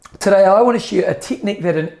Today I want to share a technique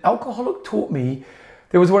that an alcoholic taught me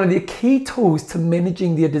that was one of their key tools to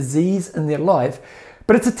managing their disease in their life.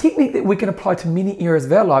 But it's a technique that we can apply to many areas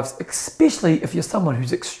of our lives, especially if you're someone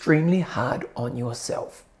who's extremely hard on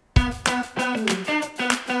yourself.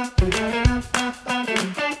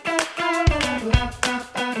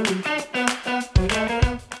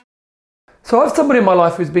 So I have somebody in my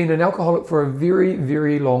life who's been an alcoholic for a very,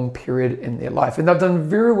 very long period in their life, and they've done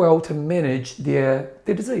very well to manage their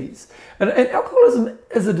disease. And alcoholism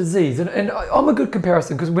is a disease, and I'm a good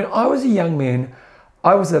comparison because when I was a young man,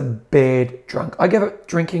 I was a bad drunk. I gave up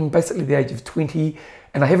drinking basically at the age of 20,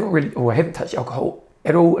 and I haven't touched alcohol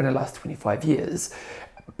at all in the last 25 years.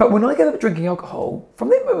 But when I gave up drinking alcohol, from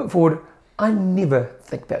that moment forward, I never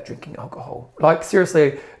think about drinking alcohol. Like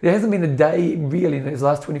seriously, there hasn't been a day really in these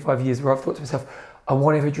last 25 years where I've thought to myself, I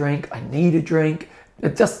want to have a drink, I need a drink.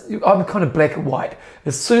 I'm kind of black and white.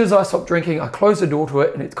 As soon as I stopped drinking, I closed the door to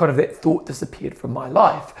it, and it's kind of that thought disappeared from my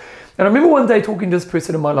life. And I remember one day talking to this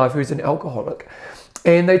person in my life who's an alcoholic,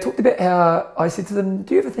 and they talked about how I said to them,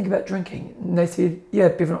 do you ever think about drinking? And they said, yeah,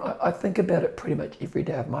 Bevan, I think about it pretty much every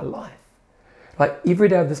day of my life. Like every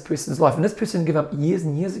day of this person's life. And this person gave up years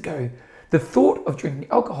and years ago. The thought of drinking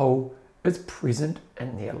alcohol is present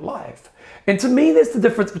in their life. And to me, that's the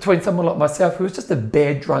difference between someone like myself, who was just a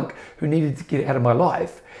bad drunk who needed to get out of my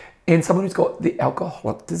life, and someone who's got the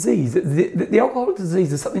alcoholic disease. The alcoholic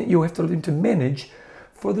disease is something that you'll have to learn to manage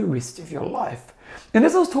for the rest of your life. And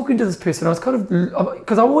as I was talking to this person, I was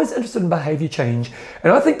because I'm always interested in behavior change.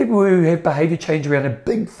 And I think people who have behavior change around a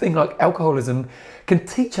big thing like alcoholism can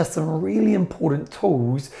teach us some really important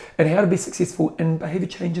tools and how to be successful in behavior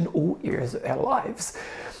change in all areas of our lives.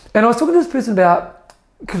 And I was talking to this person about,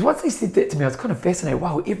 because once they said that to me, I was kind of fascinated.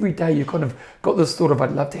 Wow, every day you kind of got this thought of,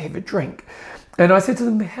 I'd love to have a drink. And I said to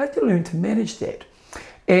them, how did you learn to manage that?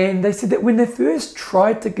 And they said that when they first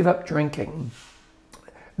tried to give up drinking,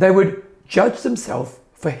 they would judge themselves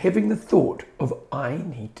for having the thought of, I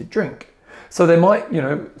need to drink. So they might,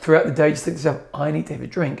 throughout the day just think to themselves, I need to have a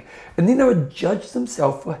drink. And then they would judge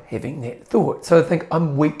themselves for having that thought. So they think,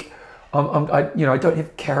 I'm weak, I don't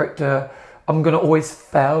have character, I'm going to always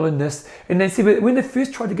fail in this. And they said, but when they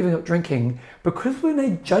first tried to give up drinking, because when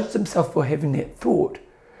they judged themselves for having that thought,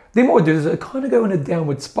 then what would do is it kind of go in a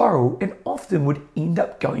downward spiral and often would end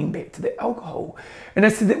up going back to the alcohol. And they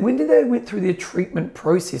said that when they went through their treatment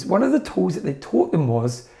process, one of the tools that they taught them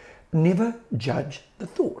was never judge the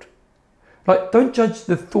thought. Like, don't judge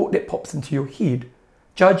the thought that pops into your head.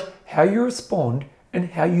 Judge how you respond and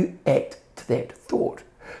how you act to that thought.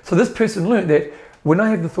 So this person learned that when I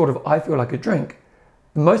have the thought of I feel like a drink,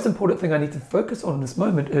 the most important thing I need to focus on in this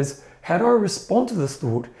moment is how do I respond to this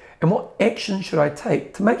thought and what action should I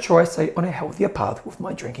take to make sure I stay on a healthier path with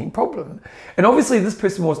my drinking problem. And obviously this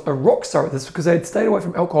person was a rock star at this because they had stayed away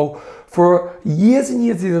from alcohol for years and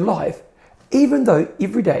years of their life, even though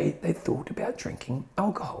every day they thought about drinking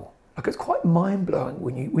alcohol. Like, it's quite mind-blowing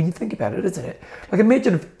when you think about it, isn't it? Like,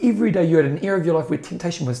 imagine if every day you had an area of your life where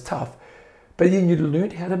temptation was tough, but then you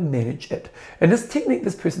learned how to manage it. And this technique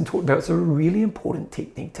this person talked about is a really important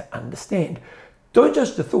technique to understand. Don't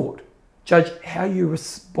judge the thought, judge how you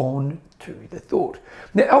respond to the thought.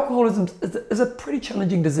 Now, alcoholism is a pretty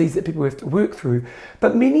challenging disease that people have to work through,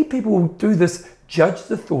 but many people will do this judge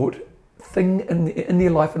the thought thing in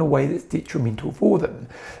their life in a way that's detrimental for them.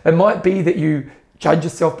 It might be that you judge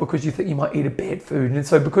yourself because you think you might eat a bad food, and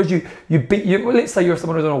so because let's say you're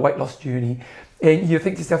someone who's on a weight loss journey, and you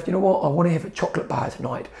think to yourself, you know what, I want to have a chocolate bar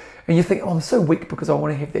tonight, and you think, oh, I'm so weak because I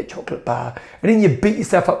want to have that chocolate bar, and then you beat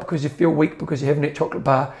yourself up because you feel weak because you're having that chocolate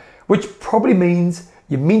bar, which probably means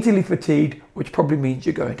you're mentally fatigued, which probably means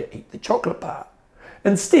you're going to eat the chocolate bar.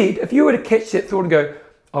 Instead, if you were to catch that thought and go,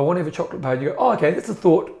 I want to have a chocolate bar, and you go, oh, okay, that's a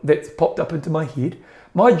thought that's popped up into my head.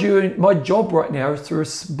 My job right now is to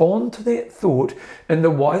respond to that thought in the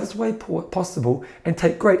wisest way possible and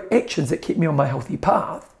take great actions that keep me on my healthy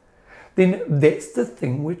path. Then that's the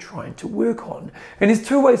thing we're trying to work on. And there's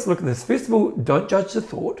two ways to look at this. First of all, don't judge the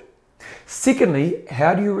thought. Secondly,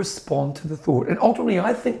 how do you respond to the thought? And ultimately,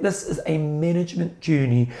 I think this is a management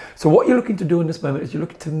journey. So what you're looking to do in this moment is you're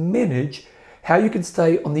looking to manage how you can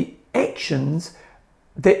stay on the actions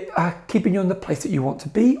that are keeping you in the place that you want to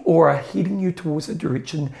be or are heading you towards the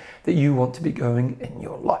direction that you want to be going in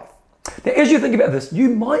your life. Now, as you think about this, you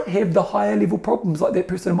might have the higher level problems like that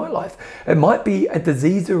person in my life. It might be a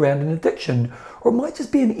disease around an addiction, or it might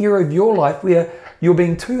just be an area of your life where you're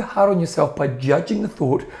being too hard on yourself by judging the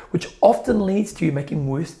thought, which often leads to you making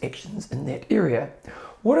worse actions in that area.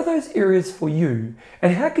 What are those areas for you?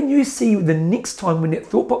 And how can you see the next time when that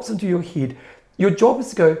thought pops into your head, your job is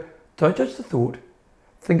to go, don't judge the thought,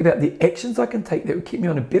 think about the actions I can take that would keep me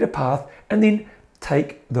on a better path, and then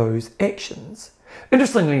take those actions.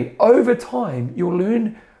 Interestingly, over time, you'll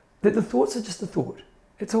learn that the thoughts are just a thought.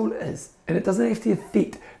 It's all it is. And it doesn't have to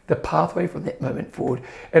affect the pathway from that moment forward.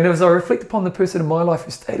 And as I reflect upon the person in my life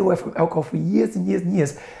who stayed away from alcohol for years and years and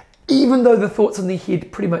years, even though the thoughts in their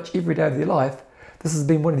head pretty much every day of their life, this has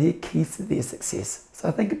been one of their keys to their success. So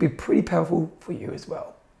I think it'd be pretty powerful for you as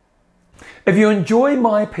well. If you enjoy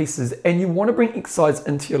my pieces and you want to bring exercise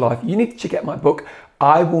into your life, you need to check out my book,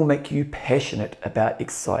 I Will Make You Passionate About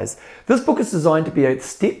Exercise. This book is designed to be a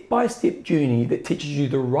step-by-step journey that teaches you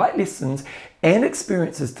the right lessons and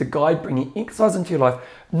experiences to guide bringing exercise into your life,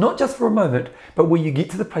 not just for a moment, but where you get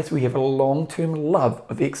to the place where you have a long-term love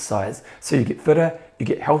of exercise. So you get fitter, you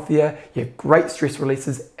get healthier, you have great stress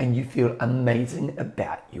releases, and you feel amazing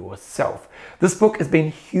about yourself. This book has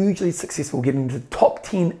been hugely successful, getting to the top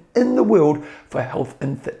 10 in the world for health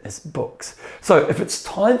and fitness books. So if it's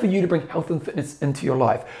time for you to bring health and fitness into your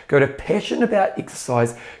life, go to Passion About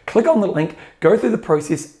Exercise, click on the link, go through the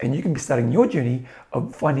process, and you can be starting your journey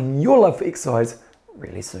of finding your love for exercise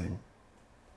really soon.